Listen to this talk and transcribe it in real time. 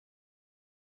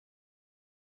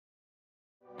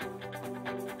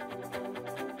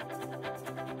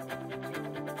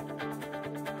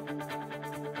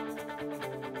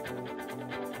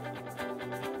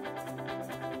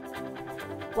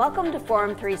Welcome to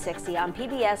Forum 360 on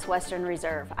PBS Western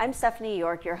Reserve. I'm Stephanie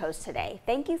York, your host today.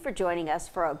 Thank you for joining us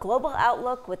for a global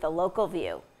outlook with a local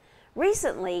view.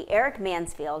 Recently, Eric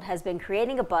Mansfield has been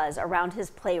creating a buzz around his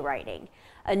playwriting.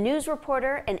 A news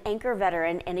reporter, an anchor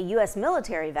veteran, and a U.S.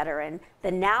 military veteran,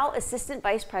 the now Assistant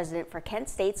Vice President for Kent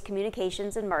State's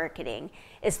Communications and Marketing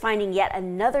is finding yet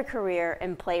another career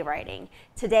in playwriting.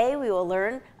 Today, we will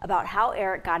learn about how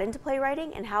Eric got into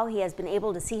playwriting and how he has been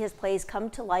able to see his plays come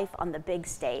to life on the big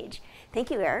stage.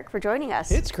 Thank you, Eric, for joining us.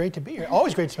 It's great to be here.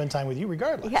 Always great to spend time with you,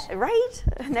 regardless. Yeah, right?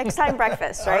 Next time,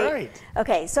 breakfast, right? All right.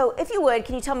 Okay, so if you would,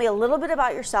 can you tell me a little bit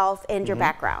about yourself and your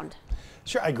background?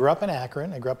 Sure. I grew up in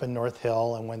Akron. I grew up in North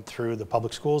Hill and went through the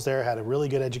public schools there, had a really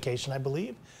good education, I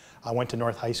believe. I went to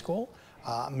North High School,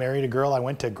 married a girl I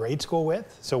went to grade school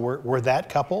with, so we're that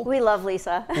couple. We love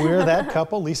Lisa. We're that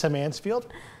couple, Lisa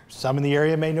Mansfield. Some in the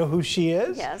area may know who she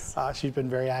is. Yes. She's been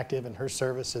very active in her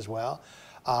service as well.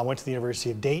 Went to the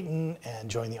University of Dayton and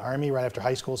joined the Army right after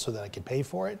high school so that I could pay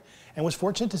for it, and was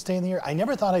fortunate to stay in the area. I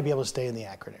never thought I'd be able to stay in the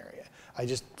Akron area. I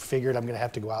just figured I'm going to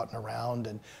have to go out and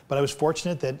around, but I was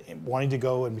fortunate that wanting to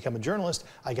go and become a journalist,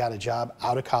 I got a job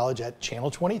out of college at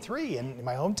Channel 23 in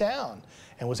my hometown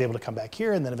and was able to come back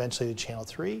here and then eventually to Channel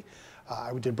 3.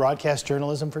 I did broadcast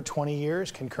journalism for 20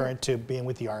 years, concurrent to being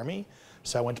with the Army.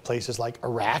 So I went to places like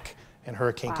Iraq and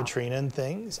Hurricane Katrina and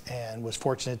things, and was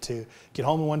fortunate to get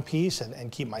home in one piece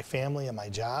and keep my family and my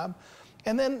job.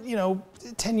 And then,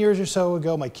 10 years or so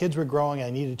ago, my kids were growing.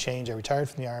 I needed a change. I retired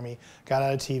from the Army, got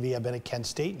out of TV. I've been at Kent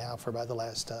State now for about the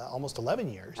last almost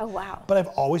 11 years. Oh, wow. But I've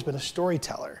always been a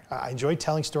storyteller. I enjoy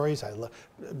telling stories. I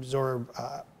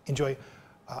enjoy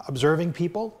observing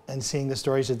people and seeing the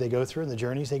stories that they go through and the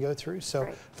journeys they go through.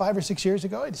 So 5 or 6 years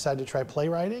ago, I decided to try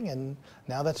playwriting, and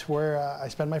now that's where I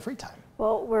spend my free time.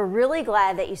 Well, we're really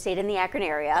glad that you stayed in the Akron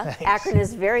area. Thanks. Akron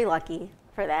is very lucky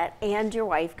for that, and your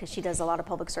wife, because she does a lot of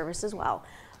public service as well.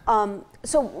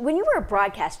 So when you were a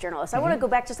broadcast journalist, I want to go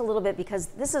back just a little bit, because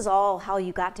this is all how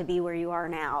you got to be where you are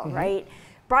now, right?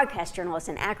 Broadcast journalist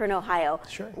in Akron, Ohio.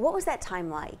 Sure. What was that time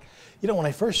like? When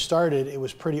I first started, it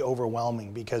was pretty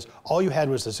overwhelming because all you had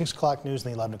was the 6 o'clock news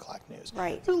and the 11 o'clock news.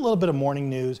 Right. There was a little bit of morning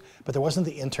news, but there wasn't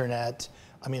the internet.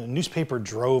 I mean, a newspaper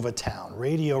drove a town.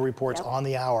 Radio reports on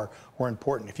the hour were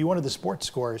important. If you wanted the sports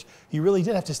scores, you really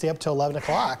did have to stay up till 11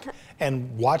 o'clock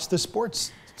and watch the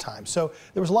sports time. So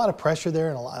there was a lot of pressure there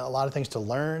and a lot of things to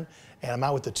learn. And I'm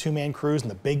out with the two-man crews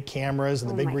and the big cameras and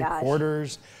the big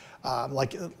recorders,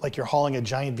 like you're hauling a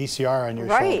giant VCR on your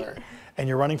shoulder. And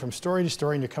you're running from story to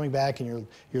story, and you're coming back, and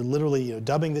you're literally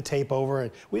dubbing the tape over.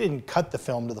 And we didn't cut the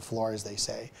film to the floor, as they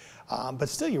say, but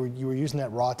still you were using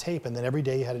that raw tape, and then every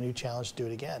day you had a new challenge to do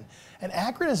it again. And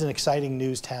Akron is an exciting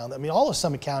news town. I mean, all of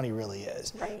Summit County really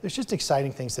is. Right. There's just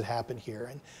exciting things that happen here.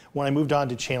 And when I moved on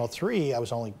to Channel 3, I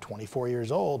was only 24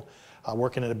 years old,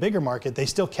 working at a bigger market. They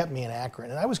still kept me in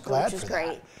Akron, and I was glad for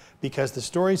that. Because the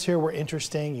stories here were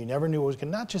interesting. You never knew what was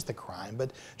going to, not just the crime,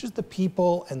 but just the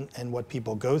people and what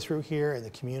people go through here and the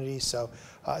community. So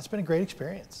it's been a great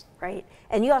experience. Right.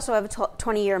 And you also have a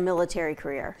 20-year military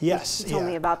career. Yes. You told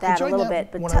me about that a little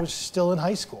bit. But when I was still in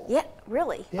high school. Yeah,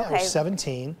 really? Yeah, I was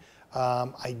 17.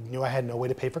 I knew I had no way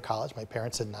to pay for college. My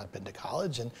parents had not been to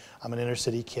college, and I'm an inner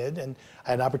city kid, and I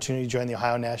had an opportunity to join the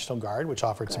Ohio National Guard, which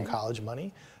offered some college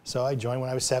money. So I joined when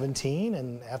I was 17,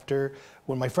 and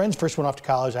when my friends first went off to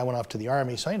college, I went off to the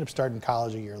Army, so I ended up starting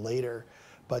college a year later.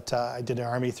 But I did an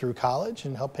Army through college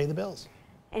and helped pay the bills.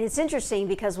 And it's interesting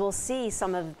because we'll see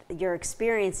some of your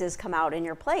experiences come out in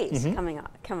your plays coming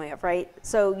up, right?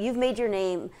 So you've made your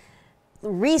name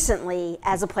recently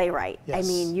as a playwright. Yes. I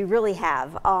mean, you really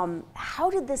have. How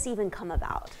did this even come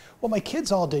about? Well, my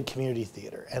kids all did community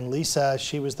theater, and Lisa,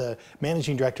 she was the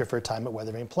managing director for a time at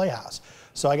Weathervane Playhouse.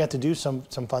 So I got to do some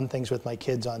fun things with my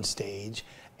kids on stage,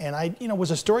 and I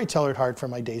was a storyteller at heart from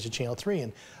my days at Channel 3,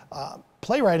 and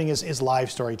playwriting is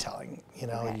live storytelling.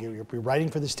 You're writing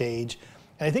for the stage.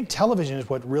 And I think television is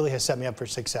what really has set me up for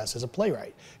success as a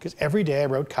playwright, because every day I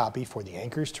wrote copy for the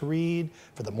anchors to read,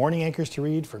 for the morning anchors to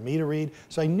read, for me to read,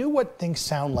 so I knew what things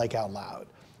sound like out loud.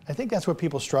 I think that's what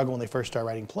people struggle when they first start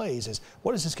writing plays, is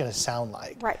what is this going to sound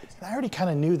like? Right. And I already kind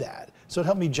of knew that, so it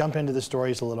helped me jump into the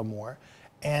stories a little more.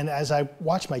 And as I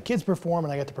watched my kids perform,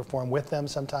 and I got to perform with them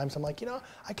sometimes, I'm like,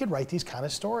 I could write these kind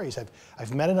of stories.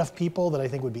 I've met enough people that I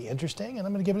think would be interesting, and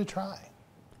I'm going to give it a try.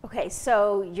 Okay,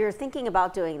 so you're thinking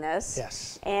about doing this.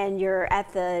 Yes. And you're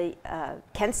at the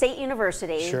Kent State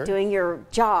University Sure. doing your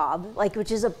job,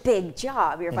 which is a big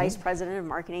job. You're vice president of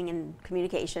marketing and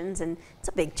communications, and it's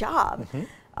a big job.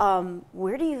 How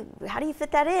do you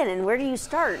fit that in, and where do you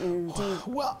start? And do you...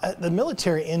 Well, the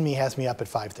military in me has me up at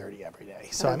 5:30 every day.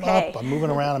 So Okay. I'm up, I'm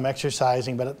moving around, I'm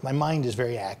exercising, but my mind is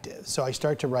very active. So I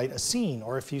start to write a scene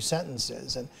or a few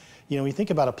sentences. And you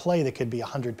think about a play that could be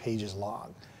 100 pages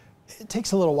long. It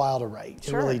takes a little while to write.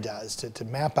 Sure. It really does, to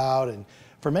map out. And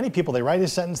for many people, they write a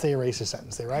sentence, they erase a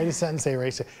sentence. They write a sentence, they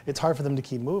erase it. It's hard for them to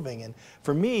keep moving. And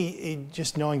for me,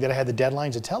 just knowing that I had the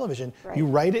deadlines of television, you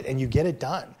write it and you get it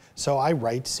done. So I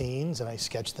write scenes and I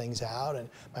sketch things out, and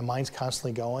my mind's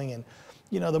constantly going. And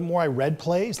the more I read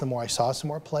plays, the more I saw some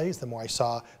more plays, the more I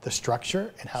saw the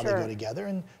structure and how they go together,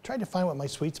 and tried to find what my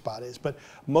sweet spot is. But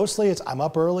mostly it's I'm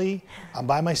up early, I'm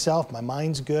by myself, my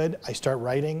mind's good, I start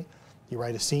writing. You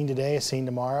write a scene today, a scene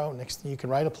tomorrow. Next, you can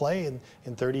write a play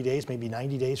in 30 days, maybe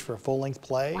 90 days for a full-length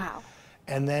play. Wow.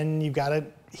 And then you've got to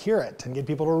hear it and get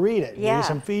people to read it, give you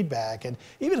some feedback. And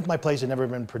even if my plays had never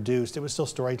been produced, it was still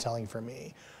storytelling for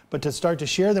me. But to start to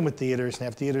share them with theaters and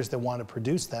have theaters that want to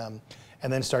produce them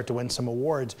and then start to win some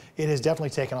awards, it has definitely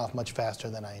taken off much faster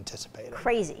than I anticipated.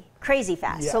 Crazy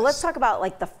fast. Yes. So let's talk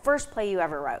about the first play you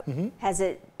ever wrote. Has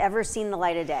it ever seen the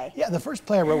light of day? Yeah, the first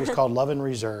play I wrote was called Love and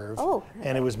Reserve. Oh.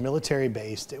 And it was military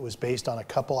based. It was based on a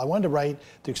couple. I wanted to write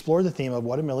to explore the theme of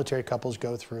what do military couples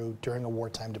go through during a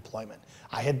wartime deployment.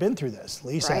 I had been through this.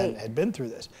 Lisa had been through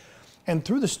this. And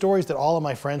through the stories that all of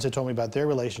my friends had told me about their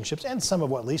relationships and some of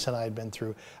what Lisa and I had been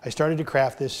through, I started to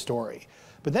craft this story.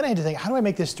 But then I had to think, how do I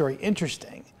make this story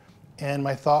interesting? And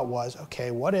my thought was,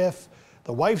 okay, what if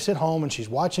the wife's at home and she's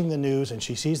watching the news and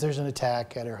she sees there's an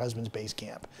attack at her husband's base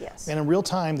camp? Yes. And in real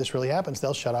time, this really happens.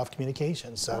 They'll shut off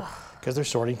communications, so because they're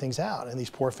sorting things out, and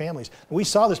these poor families. We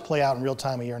saw this play out in real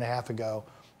time a year and a half ago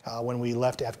when we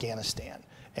left Afghanistan.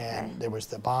 And there was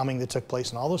the bombing that took place,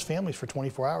 and all those families for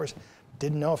 24 hours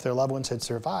didn't know if their loved ones had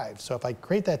survived. So if I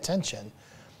create that tension,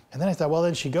 and then I thought, well,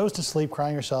 then she goes to sleep,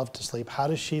 crying herself to sleep. How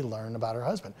does she learn about her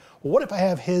husband? Well, what if I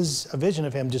have a vision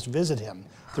of him, just visit him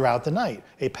throughout the night,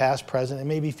 a past, present, and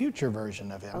maybe future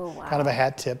version of him, kind of a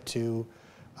hat tip to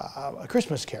A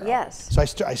Christmas Carol. Yes. So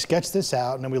I sketched this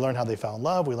out, and then we learn how they fell in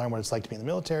love. We learn what it's like to be in the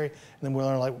military, and then we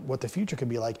learn what the future could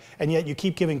be like. And yet you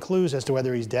keep giving clues as to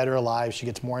whether he's dead or alive. She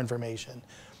gets more information.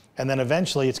 And then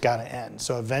eventually it's got to end.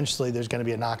 So eventually there's going to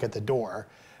be a knock at the door,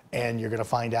 and you're going to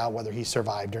find out whether he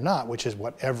survived or not, which is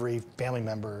what every family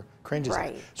member cringes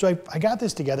at. So I got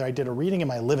this together. I did a reading in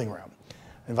my living room.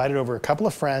 Invited over a couple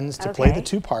of friends to play the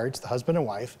two parts, the husband and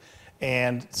wife,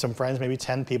 and some friends, maybe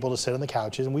 10 people, to sit on the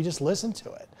couches, and we just listened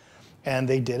to it. And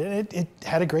they did it. It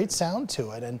had a great sound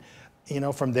to it. And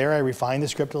from there I refined the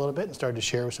script a little bit and started to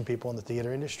share with some people in the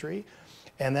theater industry.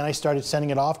 And then I started sending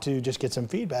it off to just get some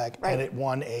feedback, and it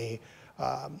won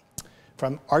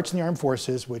from Arts in the Armed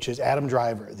Forces, which is Adam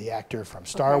Driver, the actor from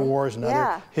Star Wars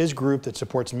and his group that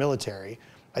supports military.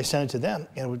 I sent it to them,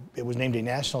 and it was named a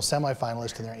national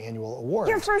semifinalist in their annual awards.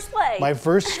 Your first play. My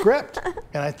first script.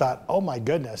 And I thought, oh my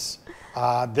goodness,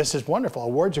 this is wonderful.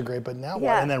 Awards are great, but now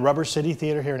what? And then Rubber City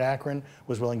Theater here in Akron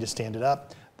was willing to stand it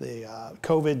up. The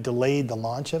COVID delayed the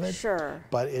launch of it,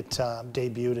 but it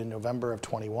debuted in November of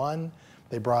 21.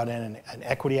 They brought in an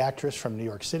equity actress from New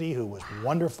York City who was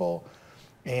wonderful,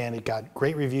 and it got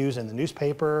great reviews in the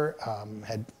newspaper,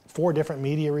 had 4 different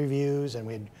media reviews, and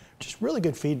we had just really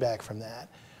good feedback from that.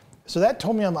 So that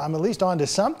told me I'm at least on to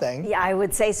something. Yeah, I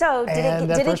would say so. Did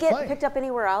it get picked up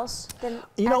anywhere else than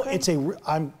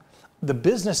Akron? The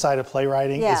business side of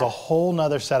playwriting is a whole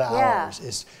nother set of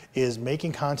hours. Is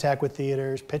making contact with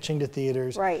theaters, pitching to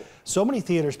theaters. Right. So many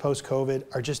theaters post-COVID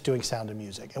are just doing Sound of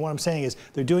Music. And what I'm saying is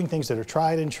they're doing things that are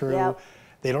tried and true. Yep.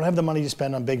 They don't have the money to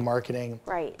spend on big marketing.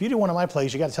 Right. If you do one of my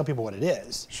plays, you got to tell people what it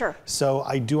is. Sure. So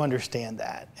I do understand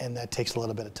that, and that takes a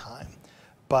little bit of time.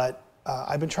 But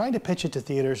I've been trying to pitch it to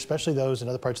theaters, especially those in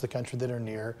other parts of the country that are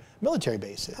near military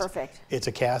bases. Perfect. It's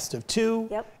a cast of 2.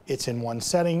 Yep. It's in one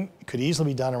setting. It could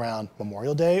easily be done around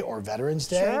Memorial Day or Veterans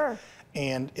Day. Sure.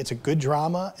 And it's a good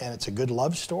drama, and it's a good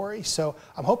love story. So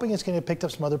I'm hoping it's going to get picked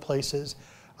up some other places.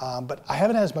 But I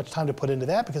haven't had as much time to put into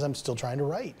that because I'm still trying to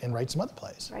write some other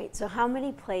plays. Right. So how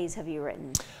many plays have you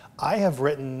written? I have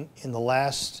written in the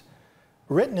last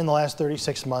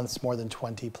 36 months more than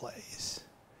 20 plays.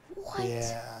 What?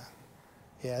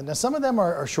 Yeah. Now some of them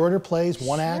are shorter plays,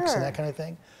 one acts and that kind of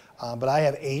thing. But I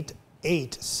have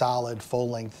eight solid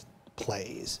full-length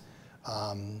plays.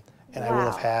 And I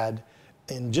will have had,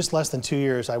 in just less than 2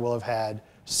 years, I will have had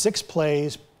 6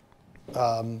 plays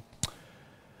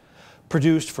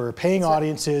produced for paying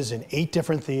audiences in 8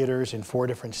 different theaters in 4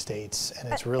 different states,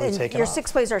 and it's really taken your off.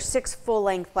 6 plays are 6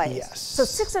 full-length plays. Yes. So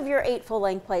 6 of your 8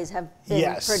 full-length plays have been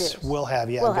produced. Yes, we'll have.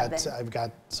 Yeah, I've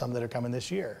got some that are coming this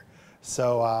year.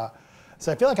 So,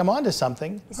 so I feel like I'm onto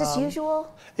something. Is this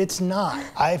usual? It's not.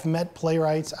 I've met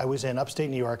playwrights. I was in upstate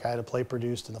New York. I had a play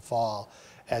produced in the fall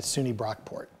at SUNY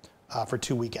Brockport for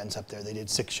 2 weekends up there. They did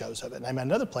 6 shows of it. And I met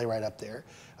another playwright up there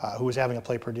who was having a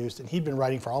play produced, and he'd been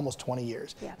writing for almost 20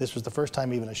 years. Yeah. This was the first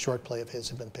time even a short play of his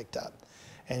had been picked up.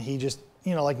 And he just,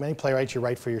 you know, like many playwrights, you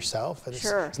write for yourself. And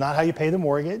it's not how you pay the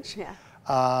mortgage,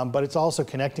 but it's also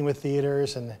connecting with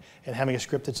theaters and having a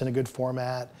script that's in a good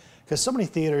format. Because so many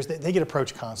theaters, they get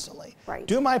approached constantly. Right.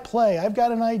 Do my play, I've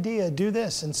got an idea, do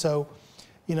this. And so,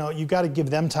 you know, you've got to give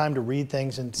them time to read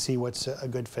things and see what's a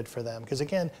good fit for them. Because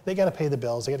again, they got to pay the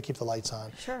bills, they got to keep the lights on.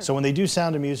 Sure. So when they do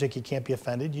Sound of Music, you can't be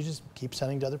offended, you just keep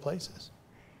sending to other places.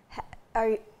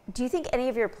 Do you think any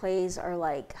of your plays are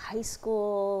like high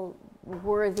school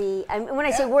worthy? I mean, when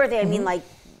I say worthy, I mean like,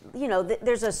 you know,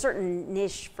 there's a certain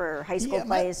niche for high school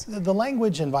plays. The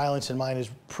language and violence in mine is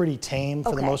pretty tame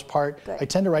for the most part. Good. I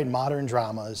tend to write modern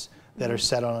dramas that are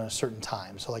set on a certain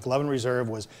time. So like Love and Reserve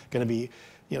was going to be,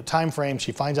 you know, time frame.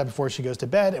 She finds out before she goes to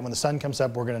bed, and when the sun comes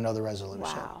up, we're going to know the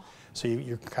resolution. Wow. So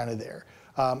you're kind of there.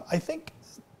 I think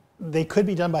they could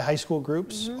be done by high school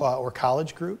groups or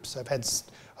college groups. I've had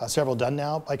several done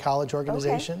now by college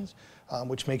organizations,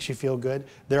 which makes you feel good.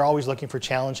 They're always looking for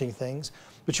challenging things.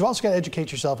 But you've also got to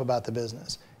educate yourself about the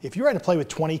business. If you write a play with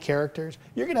 20 characters,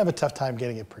 you're going to have a tough time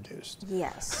getting it produced.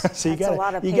 Yes, so you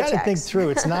got to think through.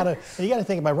 It's not a. You got to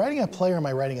think: am I writing a play or am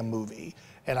I writing a movie?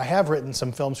 And I have written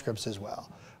some film scripts as well.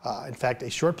 In fact, a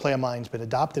short play of mine's been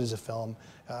adopted as a film.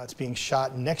 It's being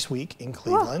shot next week in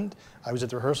Cleveland. I was at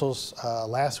the rehearsals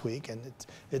last week, and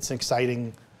it's an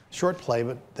exciting short play,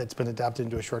 but that's been adapted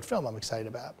into a short film. I'm excited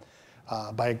about.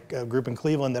 By a group in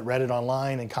Cleveland that read it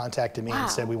online and contacted me and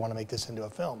said, we want to make this into a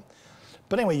film.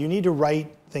 But anyway, you need to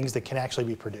write things that can actually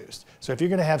be produced. So if you're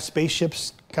going to have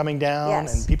spaceships coming down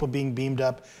and people being beamed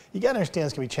up, you got to understand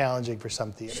it's going to be challenging for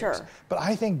some theaters. Sure. But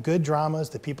I think good dramas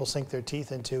that people sink their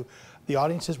teeth into, the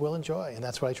audiences will enjoy, and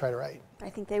that's what I try to write. I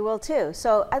think they will too.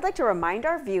 So I'd like to remind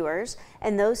our viewers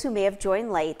and those who may have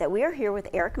joined late that we are here with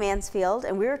Eric Mansfield,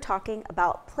 and we are talking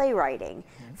about playwriting,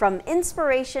 from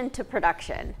inspiration to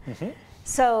production.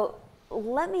 So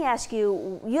let me ask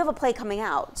you, you have a play coming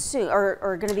out soon,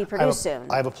 or going to be produced soon.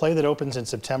 I have a play that opens in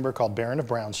September called Baron of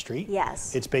Brown Street.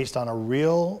 Yes. It's based on a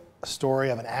real story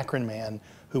of an Akron man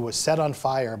who was set on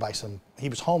fire by he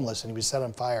was homeless and he was set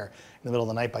on fire in the middle of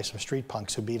the night by some street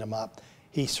punks who beat him up.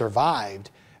 He survived.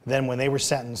 Then when they were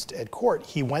sentenced at court,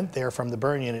 he went there from the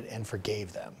burn unit and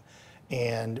forgave them.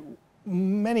 And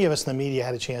many of us in the media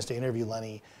had a chance to interview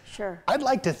Lenny. Sure. I'd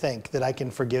like to think that I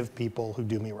can forgive people who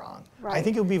do me wrong. Right. I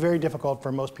think it would be very difficult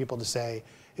for most people to say,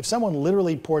 if someone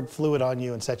literally poured fluid on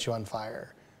you and set you on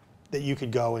fire, that you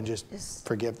could go and just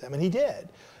forgive them. And he did.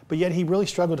 But yet he really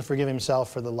struggled to forgive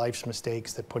himself for the life's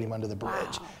mistakes that put him under the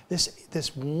bridge. Wow.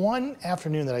 This one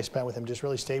afternoon that I spent with him just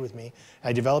really stayed with me.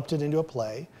 I developed it into a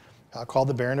play called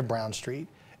The Baron of Brown Street.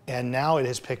 And now it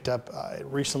has picked up, it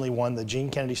recently won the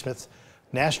Gene Kennedy Smith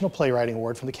National Playwriting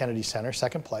Award from the Kennedy Center,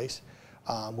 2nd place.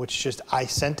 Which I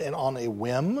sent in on a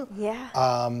whim.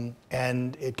 Yeah.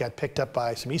 And it got picked up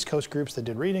by some East Coast groups that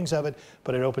did readings of it,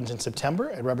 but it opens in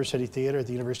September at Rubber City Theater at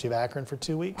the University of Akron for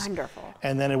 2 weeks. Wonderful.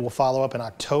 And then it will follow up in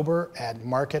October at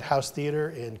Market House Theater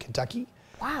in Kentucky.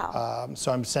 Wow.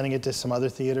 So I'm sending it to some other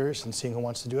theaters and seeing who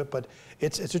wants to do it, but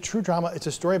it's a true drama. It's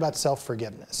a story about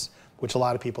self-forgiveness, which a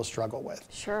lot of people struggle with.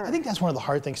 Sure. I think that's one of the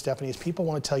hard things, Stephanie, is people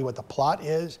want to tell you what the plot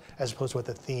is as opposed to what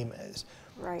the theme is.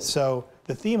 Right. So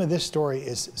the theme of this story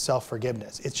is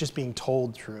self-forgiveness. It's just being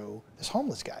told through this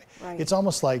homeless guy. Right. It's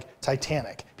almost like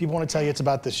Titanic. People want to tell you it's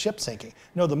about the ship sinking.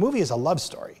 No, the movie is a love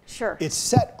story. Sure. It's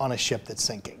set on a ship that's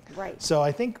sinking. Right. So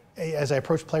I think as I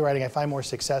approach playwriting, I find more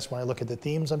success when I look at the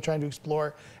themes I'm trying to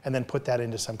explore and then put that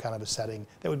into some kind of a setting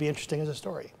that would be interesting as a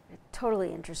story.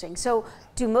 Totally interesting. So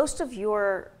do most of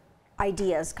your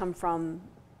ideas come from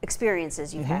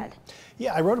experiences you've had?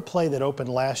 Yeah, I wrote a play that opened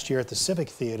last year at the Civic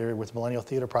Theater with the Millennial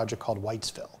Theater Project called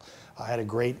Whitesville. I had a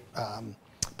great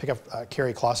pickup.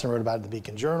 Carrie Clausen wrote about it in the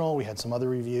Beacon Journal. We had some other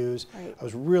reviews. Right. I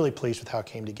was really pleased with how it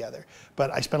came together. But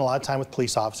I spent a lot of time with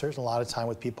police officers, a lot of time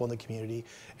with people in the community,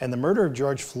 and the murder of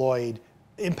George Floyd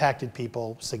impacted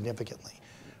people significantly.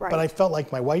 Right. But I felt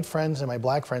like my white friends and my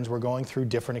black friends were going through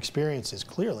different experiences,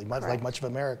 clearly, like much of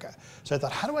America. So I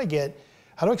thought, how do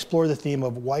I explore the theme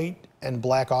of white and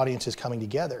black audiences coming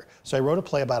together? So I wrote a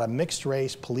play about a mixed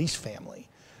race police family,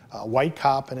 a white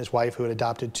cop and his wife who had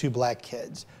adopted 2 black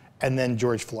kids, and then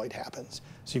George Floyd happens.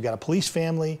 So you've got a police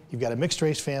family, you've got a mixed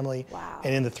race family, Wow.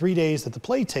 and in the 3 days that the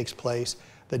play takes place,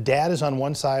 the dad is on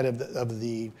one side of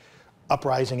the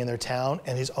uprising in their town,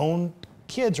 and his own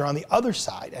kids are on the other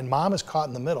side, and mom is caught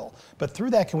in the middle. But through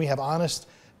that, can we have honest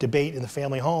debate in the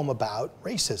family home about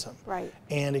racism? Right.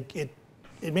 And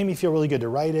it made me feel really good to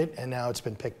write it, and now it's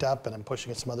been picked up, and I'm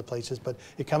pushing it some other places. But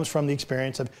it comes from the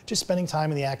experience of just spending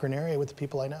time in the Akron area with the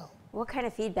people I know. What kind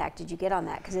of feedback did you get on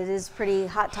that? Because it is a pretty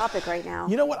hot topic right now.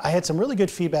 You know what? I had some really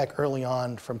good feedback early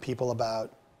on from people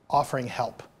about offering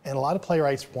help. And a lot of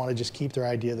playwrights want to just keep their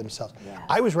idea themselves. Yeah.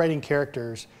 I was writing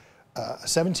characters,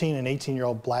 17 and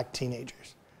 18-year-old black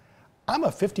teenagers. I'm a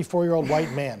 54-year-old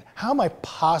white man. How am I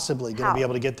possibly going to be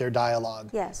able to get their dialogue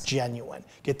genuine,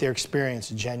 get their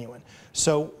experience genuine?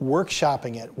 So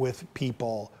workshopping it with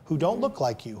people who don't look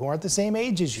like you, who aren't the same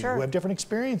age as you, who have different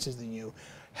experiences than you,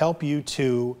 help you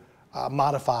to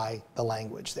modify the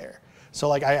language there. So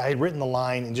like I had written the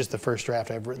line in just the first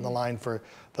draft, I've written the line for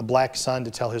the black son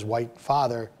to tell his white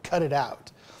father, cut it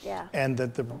out. Yeah. And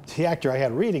the actor I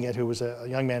had reading it, who was a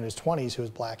young man in his 20s who was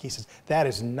black, he says, that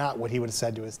is not what he would have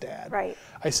said to his dad. Right.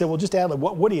 I said, well, just add,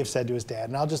 what would he have said to his dad?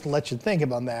 And I'll just let you think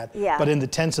about that. Yeah. But in the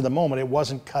tense of the moment, it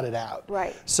wasn't cut it out.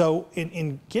 Right. So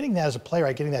in getting that as a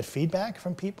playwright, getting that feedback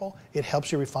from people, it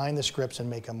helps you refine the scripts and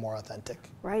make them more authentic.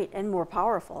 Right, and more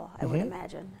powerful, I would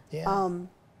imagine. Yeah.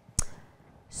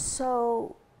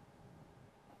 So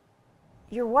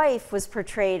your wife was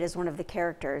portrayed as one of the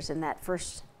characters in that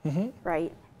first,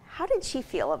 right? How did she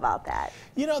feel about that?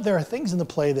 You know, there are things in the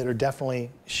play that are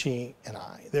definitely she and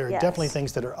I. There are definitely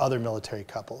things that are other military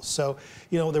couples. So,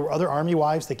 you know, there were other Army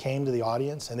wives that came to the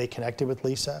audience and they connected with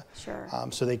Lisa. Sure.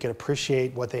 So they could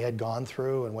appreciate what they had gone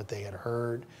through and what they had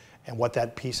heard and what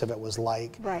that piece of it was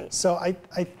like. Right. So I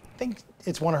think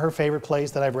it's one of her favorite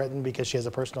plays that I've written because she has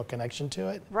a personal connection to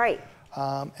it. Right.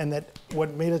 And that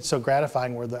what made it so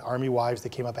gratifying were the Army wives that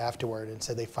came up afterward and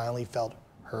said they finally felt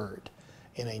heard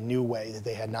in a new way that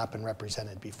they had not been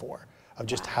represented before, of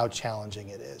just how challenging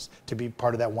it is to be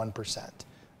part of that 1%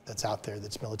 that's out there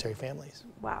that's military families.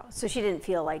 Wow. So she didn't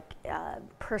feel like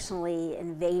personally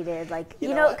invaded, like,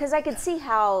 you know, because I could see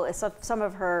how some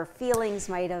of her feelings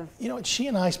might have. You know, she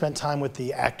and I spent time with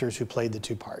the actors who played the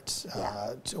two parts.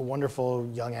 Wonderful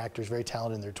young actors, very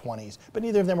talented in their 20s, but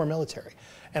neither of them were military.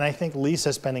 And I think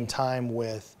Lisa spending time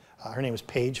with, her name is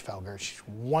Paige Felger, she's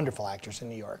a wonderful actress in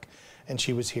New York. And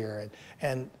she was here,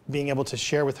 and being able to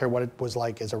share with her what it was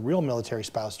like as a real military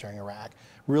spouse during Iraq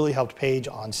really helped Paige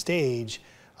on stage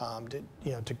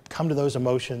to come to those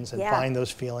emotions and find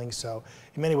those feelings. So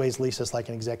in many ways, Lisa's like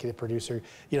an executive producer.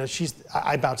 You know,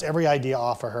 I bounce every idea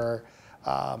off of her.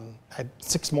 I have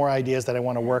 6 more ideas that I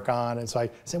want to work on, and so I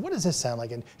said, what does this sound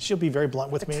like? And she'll be very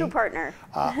blunt with me. True partner.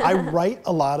 I write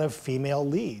a lot of female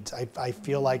leads. I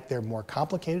feel like they're more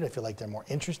complicated. I feel like they're more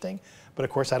interesting. But of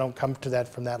course, I don't come to that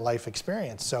from that life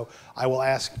experience. So I will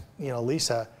ask,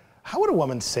 Lisa, how would a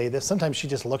woman say this? Sometimes she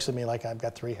just looks at me like I've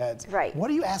got 3 heads. Right. What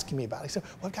are you asking me about? I said,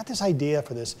 well, I've got this idea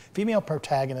for this female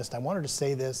protagonist. I want her to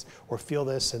say this or feel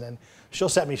this, and then she'll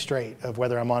set me straight of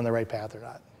whether I'm on the right path or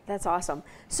not. That's awesome.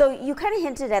 So you kind of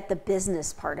hinted at the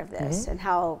business part of this and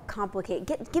how complicated.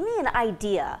 Give me an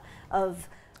idea of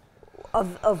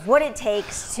what it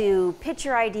takes to pitch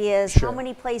your ideas, how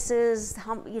many places,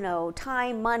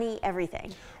 time, money,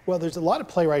 everything. Well, there's a lot of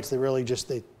playwrights that really just,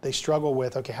 they struggle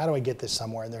with, okay, how do I get this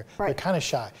somewhere? And they're kind of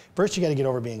shy. First, you got to get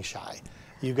over being shy.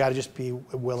 You've got to just be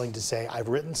willing to say, I've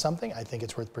written something, I think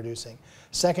it's worth producing.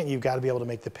 Second, you've got to be able to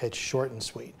make the pitch short and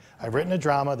sweet. I've written a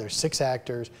drama, there's 6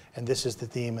 actors, and this is the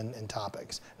theme and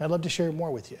topics. And I'd love to share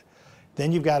more with you.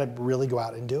 Then you've got to really go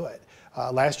out and do it.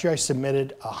 Last year I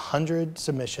submitted 100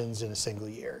 submissions in a single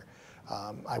year.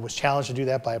 I was challenged to do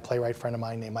that by a playwright friend of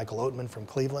mine named Michael Oatman from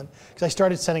Cleveland, because I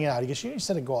started sending it out. He goes, you need to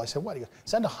set a goal. I said, what? He goes,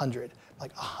 send 100. I'm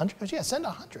like, 100? He goes, yeah, send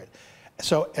 100.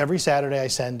 So every Saturday I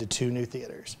send to 2 new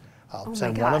theaters. I'll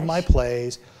send one of my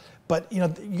plays. But you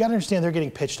got to understand they're getting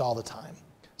pitched all the time.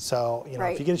 So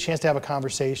if you get a chance to have a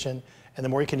conversation, and the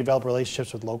more you can develop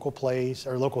relationships with local plays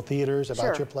or local theaters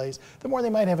about your plays, the more they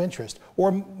might have interest.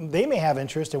 Or they may have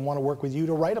interest and want to work with you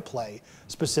to write a play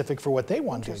specific for what they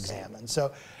want to examine.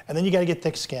 So, and then you got to get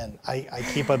thick skin. I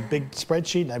keep a big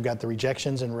spreadsheet, and I've got the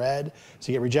rejections in red.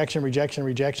 So you get rejection, rejection,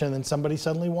 rejection, and then somebody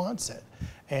suddenly wants it.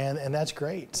 And that's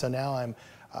great. So now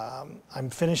I'm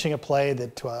finishing a play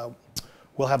that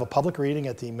will have a public reading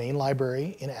at the main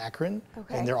library in Akron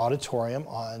in their auditorium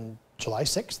on July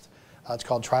 6th. It's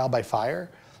called Trial by Fire.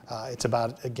 It's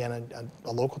about, again,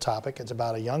 a local topic. It's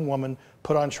about a young woman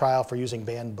put on trial for using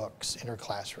banned books in her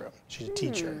classroom. She's a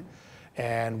teacher.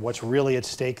 And what's really at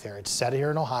stake there, it's set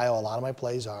here in Ohio, a lot of my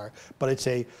plays are, but it's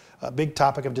a big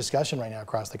topic of discussion right now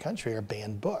across the country are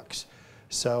banned books.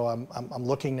 So I'm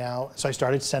looking now. So I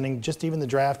started sending just even the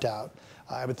draft out.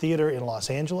 I have a theater in Los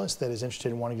Angeles that is interested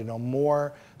in wanting to know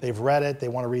more. They've read it. They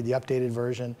want to read the updated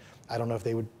version. I don't know if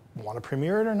they would want to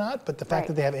premiere it or not, but the fact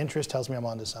that they have interest tells me I'm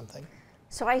onto something.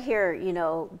 So I hear, you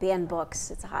know, banned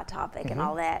books, it's a hot topic and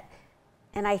all that.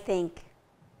 And I think,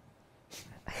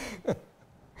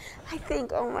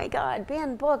 oh my God,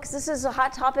 banned books. This is a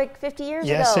hot topic 50 years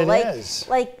ago. Yes, it is.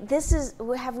 Like this is,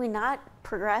 have we not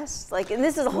progressed? Like, and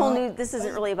this is a whole new, this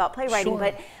isn't really about playwriting,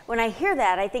 but when I hear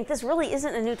that, I think this really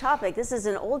isn't a new topic. This is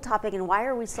an old topic, and why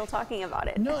are we still talking about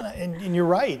it? No, and you're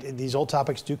right. These old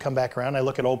topics do come back around. I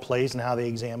look at old plays and how they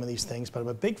examine these things, but I'm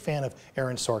a big fan of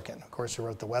Aaron Sorkin, of course, who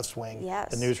wrote The West Wing,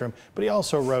 The Newsroom, but he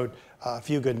also wrote A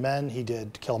Few Good Men. He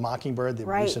did To Kill a Mockingbird, the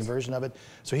recent version of it.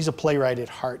 So he's a playwright at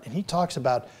heart, and he talks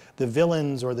about the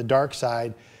villains or the dark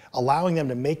side, allowing them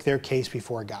to make their case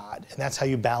before God. And that's how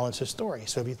you balance a story.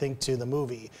 So if you think to the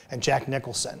movie and Jack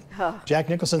Nicholson, Jack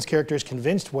Nicholson's character is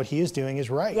convinced what he is doing is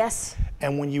right. Yes.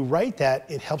 And when you write that,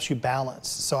 it helps you balance.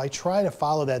 So I try to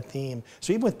follow that theme.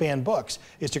 So even with banned books,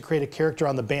 is to create a character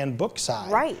on the banned book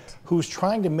side who's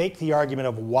trying to make the argument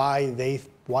of why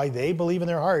they believe in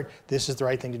their heart this is the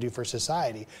right thing to do for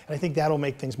society. And I think that'll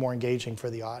make things more engaging for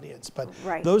the audience. But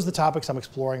those are the topics I'm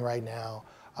exploring right now.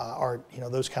 Are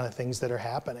those kind of things that are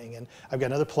happening. And I've got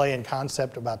another play in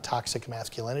concept about toxic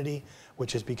masculinity,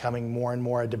 which is becoming more and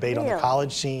more a debate on the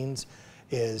college scenes.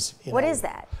 What is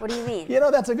that? What do you mean?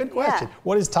 That's a good question.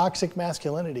 What is toxic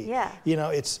masculinity? Yeah.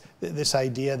 It's this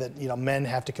idea that men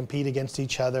have to compete against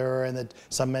each other, and that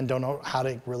some men don't know how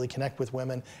to really connect with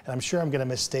women. And I'm sure I'm going to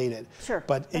misstate it. Sure.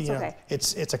 But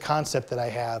it's a concept that I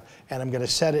have, and I'm going to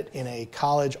set it in a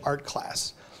college art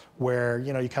class, where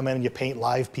you come in and you paint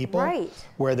live people,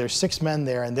 where there's 6 men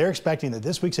there, and they're expecting that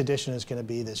this week's edition is going to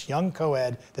be this young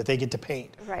co-ed that they get to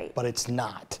paint, but it's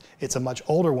not. It's a much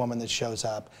older woman that shows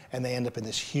up, and they end up in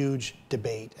this huge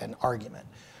debate and argument.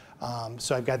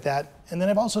 So I've got that, and then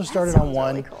I've also started on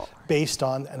one based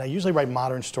on, and I usually write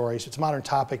modern stories. It's a modern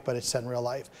topic, but it's set in real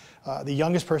life. The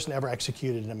youngest person ever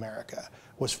executed in America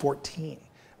was 14.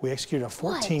 We executed a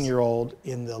 14-year-old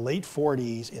in the late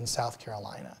 40s in South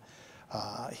Carolina.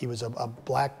 He was a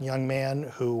black young man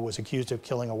who was accused of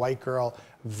killing a white girl.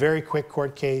 Very quick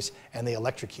court case, and they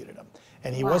electrocuted him.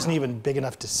 And he wasn't even big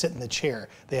enough to sit in the chair.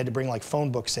 They had to bring like phone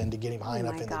books in to get him high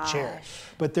enough in the chair.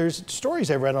 But there's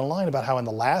stories I've read online about how in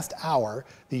the last hour,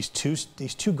 these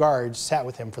two guards sat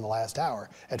with him for the last hour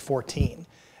at 14.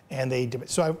 And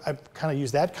so I've kind of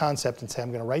used that concept and say,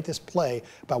 I'm going to write this play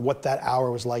about what that hour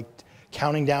was like,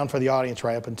 counting down for the audience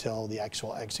right up until the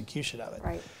actual execution of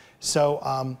it.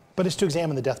 So, but it's to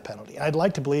examine the death penalty. And I'd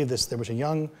like to believe there was a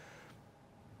young,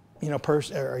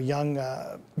 person, or a young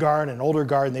guard, an older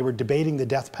guard, and they were debating the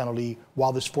death penalty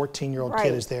while this 14-year-old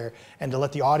kid is there, and to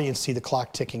let the audience see the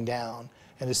clock ticking down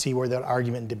and to see where that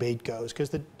argument and debate goes,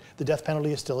 because the death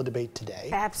penalty is still a debate today.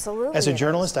 Absolutely. As a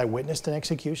journalist, I witnessed an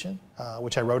execution,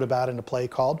 which I wrote about in a play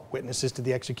called Witnesses to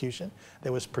the Execution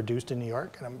that was produced in New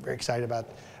York, and I'm very excited about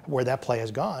where that play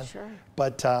has gone.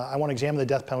 But I want to examine the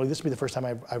death penalty. This will be the first time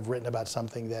I've written about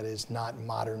something that is not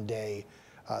modern day,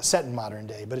 set in modern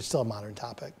day, but it's still a modern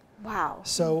topic. Wow.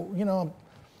 So,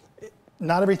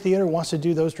 not every theater wants to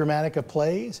do those dramatic of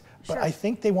plays, but I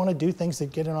think they want to do things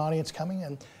that get an audience coming.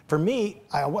 And for me,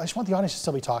 I just want the audience to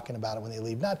still be talking about it when they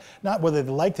leave. Not whether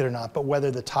they liked it or not, but whether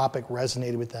the topic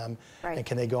resonated with them, and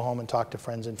can they go home and talk to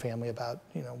friends and family about,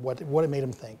 what it made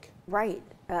them think. Right.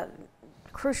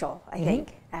 Crucial, I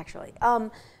think, actually.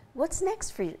 What's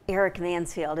next for Eric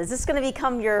Mansfield? Is this going to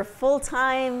become your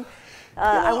full-time,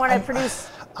 I want to produce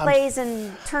plays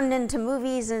and turn into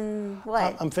movies and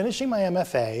what? I'm finishing my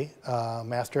MFA,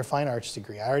 Master of Fine Arts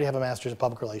degree. I already have a Master's of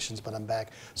Public Relations, but I'm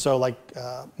back. So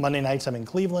Monday nights I'm in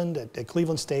Cleveland, at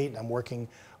Cleveland State, and I'm working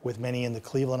with many in the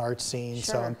Cleveland arts scene.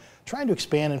 So I'm trying to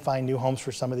expand and find new homes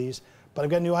for some of these. But I've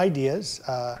got new ideas.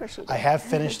 I have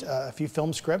finished a few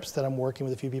film scripts that I'm working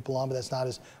with a few people on, but that's not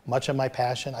as much of my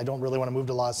passion. I don't really want to move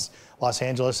to Los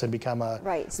Angeles and become a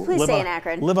Please stay in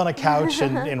Akron. Live on a couch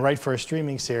and write for a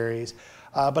streaming series.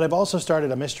 But I've also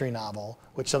started a mystery novel,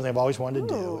 which is something I've always wanted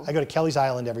to do. I go to Kelly's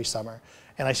Island every summer,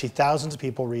 and I see thousands of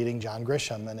people reading John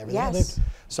Grisham and everything.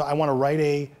 So I want to write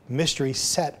a mystery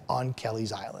set on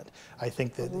Kelly's Island. I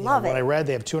think that when I read,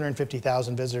 they have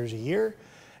 250,000 visitors a year.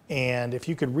 And if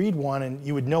you could read one and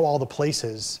you would know all the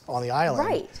places on the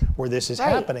island where this is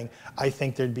happening, I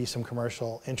think there'd be some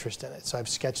commercial interest in it. So I've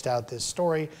sketched out this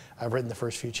story. I've written the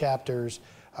first few chapters.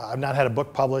 I've not had a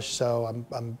book published, so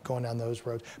I'm going down those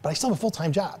roads. But I still have a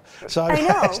full-time job. So I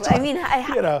know. still, I mean,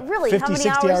 really, 50, how many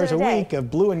 60 hours a in a day? week of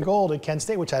blue and gold at Kent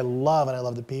State, which I love, and I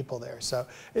love the people there. So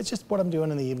it's just what I'm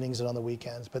doing in the evenings and on the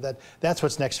weekends. But that's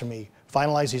what's next for me.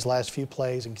 Finalize these last few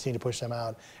plays and continue to push them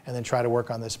out, and then try to work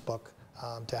on this book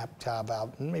to have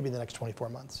out in maybe the next 24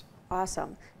 months.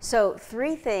 Awesome. So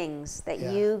 3 things that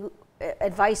you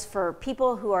advice for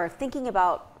people who are thinking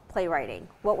about playwriting.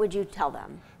 What would you tell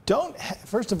them?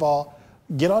 First of all,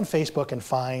 get on Facebook and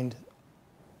find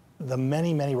the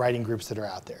many, many writing groups that are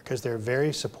out there, because they're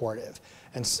very supportive.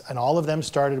 And all of them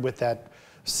started with that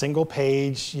single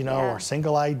page, or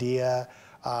single idea.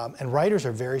 And writers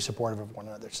are very supportive of one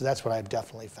another. So that's what I've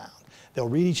definitely found. They'll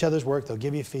read each other's work, they'll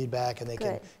give you feedback, and they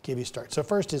can give you a start. So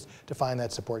first is to find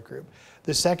that support group.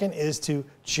 The second is to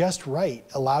just write.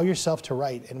 Allow yourself to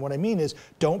write. And what I mean is,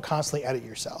 don't constantly edit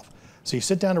yourself. So you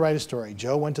sit down to write a story.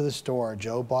 Joe went to the store.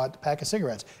 Joe bought a pack of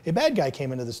cigarettes. A bad guy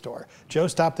came into the store. Joe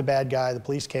stopped the bad guy. The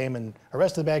police came and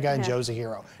arrested the bad guy, and Joe's a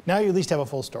hero. Now you at least have a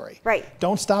full story. Right.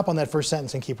 Don't stop on that first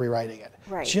sentence and keep rewriting it.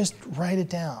 Right. Just write it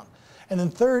down. And then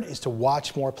third is to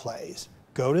watch more plays.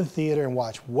 Go to the theater and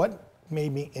watch what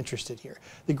made me interested here.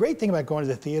 The great thing about going to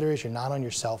the theater is you're not on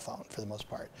your cell phone for the most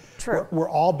part. True. We're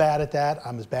all bad at that.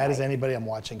 I'm as bad as anybody. I'm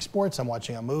watching sports, I'm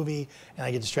watching a movie, and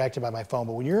I get distracted by my phone.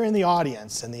 But when you're in the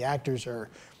audience and the actors are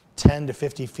 10 to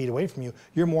 50 feet away from you,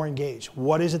 you're more engaged.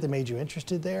 What is it that made you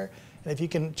interested there? And if you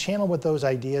can channel what those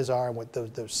ideas are and what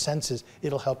those senses,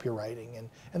 it'll help your writing. And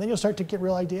then you'll start to get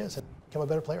real ideas and become a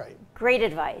better playwright. Great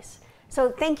advice. So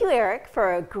thank you, Eric,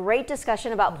 for a great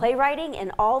discussion about playwriting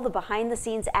and all the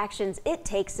behind-the-scenes actions it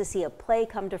takes to see a play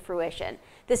come to fruition.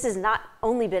 This has not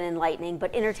only been enlightening,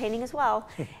 but entertaining as well.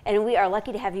 And we are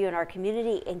lucky to have you in our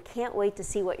community and can't wait to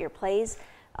see what your plays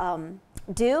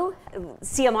do,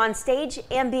 see them on stage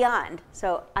and beyond.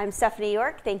 So I'm Stephanie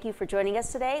York. Thank you for joining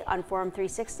us today on Forum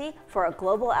 360 for a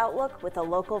global outlook with a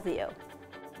local view.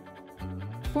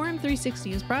 Forum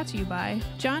 360 is brought to you by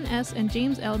John S. and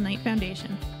James L. Knight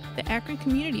Foundation, the Akron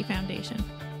Community Foundation,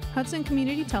 Hudson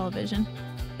Community Television,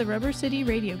 the Rubber City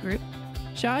Radio Group,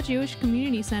 Shaw Jewish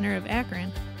Community Center of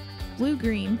Akron, Blue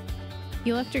Green,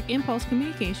 Electric Impulse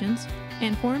Communications,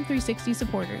 and Forum 360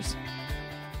 supporters.